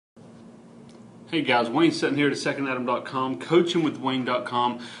Hey guys, Wayne Sutton here at secondadam.com,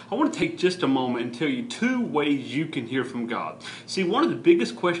 coachingwithwayne.com. I want to take just a moment and tell you two ways you can hear from God. See, one of the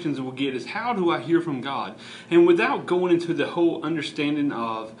biggest questions we'll get is, how do I hear from God? And without going into the whole understanding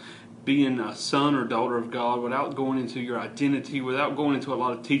of being a son or daughter of God, without going into your identity, without going into a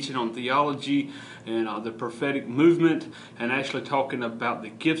lot of teaching on theology and the prophetic movement, and actually talking about the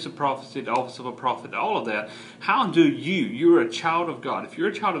gifts of prophecy, the office of a prophet, all of that, how do you're a child of God. If you're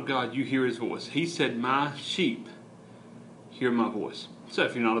a child of God, you hear His voice. He said, "My sheep hear my voice." So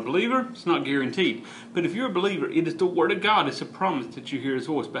if you're not a believer, it's not guaranteed. But if you're a believer, it is the Word of God. It's a promise that you hear His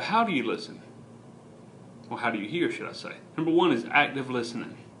voice. But how do you listen? Well, how do you hear, should I say? Number one is active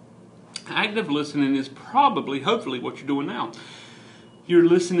listening. Active listening is probably, hopefully, what you're doing now. You're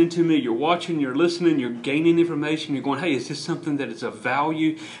listening to me, you're watching, you're listening, you're gaining information, you're going, hey, is this something that is of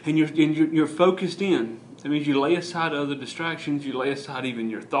value? And you're focused in. That means you lay aside other distractions, you lay aside even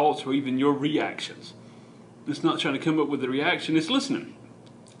your thoughts or even your reactions. It's not trying to come up with a reaction, it's listening.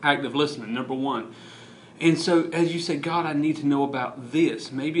 Active listening, number one. And so as you say, God, I need to know about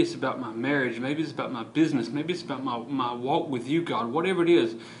this. Maybe it's about my marriage, maybe it's about my business, maybe it's about my walk with you, God, whatever it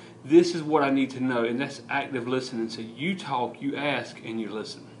is. This is what I need to know, and that's active listening. So you talk, you ask, and you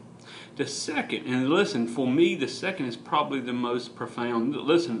listen. The second, and listen, for me, the second is probably the most profound.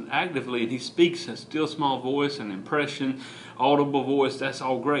 Listen actively, and He speaks a still small voice, an impression, audible voice, that's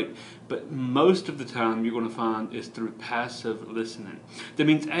all great. But most of the time you're going to find is through passive listening. That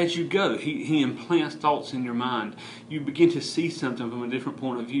means as you go, He implants thoughts in your mind. You begin to see something from a different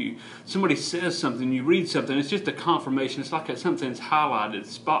point of view. Somebody says something, you read something, it's just a confirmation. It's like something's highlighted,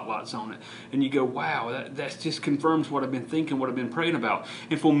 spotlights on it. And you go, wow, that just confirms what I've been thinking, what I've been praying about.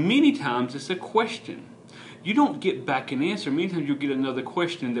 And for many times it's a question. You don't get back an answer. Many times you'll get another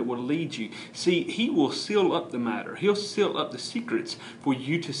question that will lead you. See, He will seal up the matter. He'll seal up the secrets for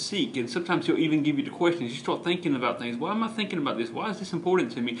you to seek. And sometimes He'll even give you the questions. You start thinking about things. Why am I thinking about this? Why is this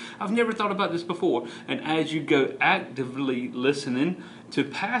important to me? I've never thought about this before. And as you go actively listening to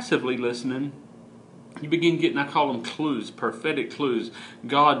passively listening, you begin getting, I call them clues, prophetic clues,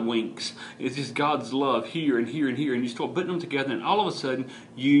 God winks. It's just God's love here and here and here, and you start putting them together, and all of a sudden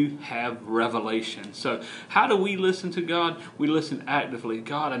you have revelation. So how do we listen to God? We listen actively.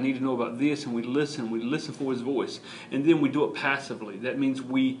 God, I need to know about this, and we listen for His voice. And then we do it passively. That means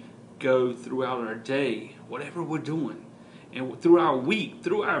we go throughout our day, whatever we're doing, and through our week,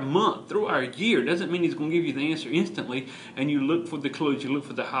 through our month, through our year. Doesn't mean He's going to give you the answer instantly. And you look for the clues, you look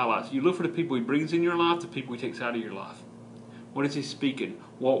for the highlights, you look for the people He brings in your life, the people He takes out of your life. What is He speaking?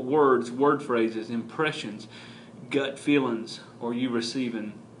 What words, word phrases, impressions, gut feelings are you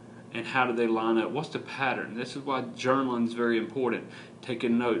receiving? And how do they line up? What's the pattern? This is why journaling is very important.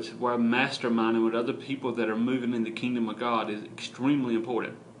 Taking notes, why masterminding with other people that are moving in the kingdom of God is extremely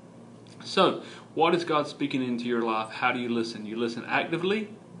important. So, what is God speaking into your life? How do you listen? You listen actively,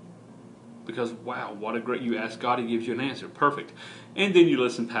 because wow, what a great, you ask God, He gives you an answer. Perfect. And then you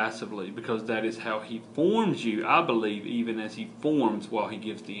listen passively, because that is how He forms you, I believe, even as He forms while He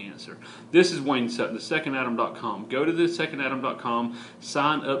gives the answer. This is Wayne Sutton, secondadam.com. Go to secondadam.com,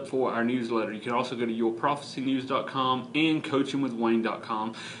 sign up for our newsletter. You can also go to yourprophecynews.com and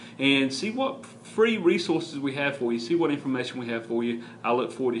coachingwithwayne.com and see what free resources we have for you, see what information we have for you. I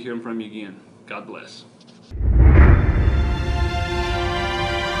look forward to hearing from you again. God bless.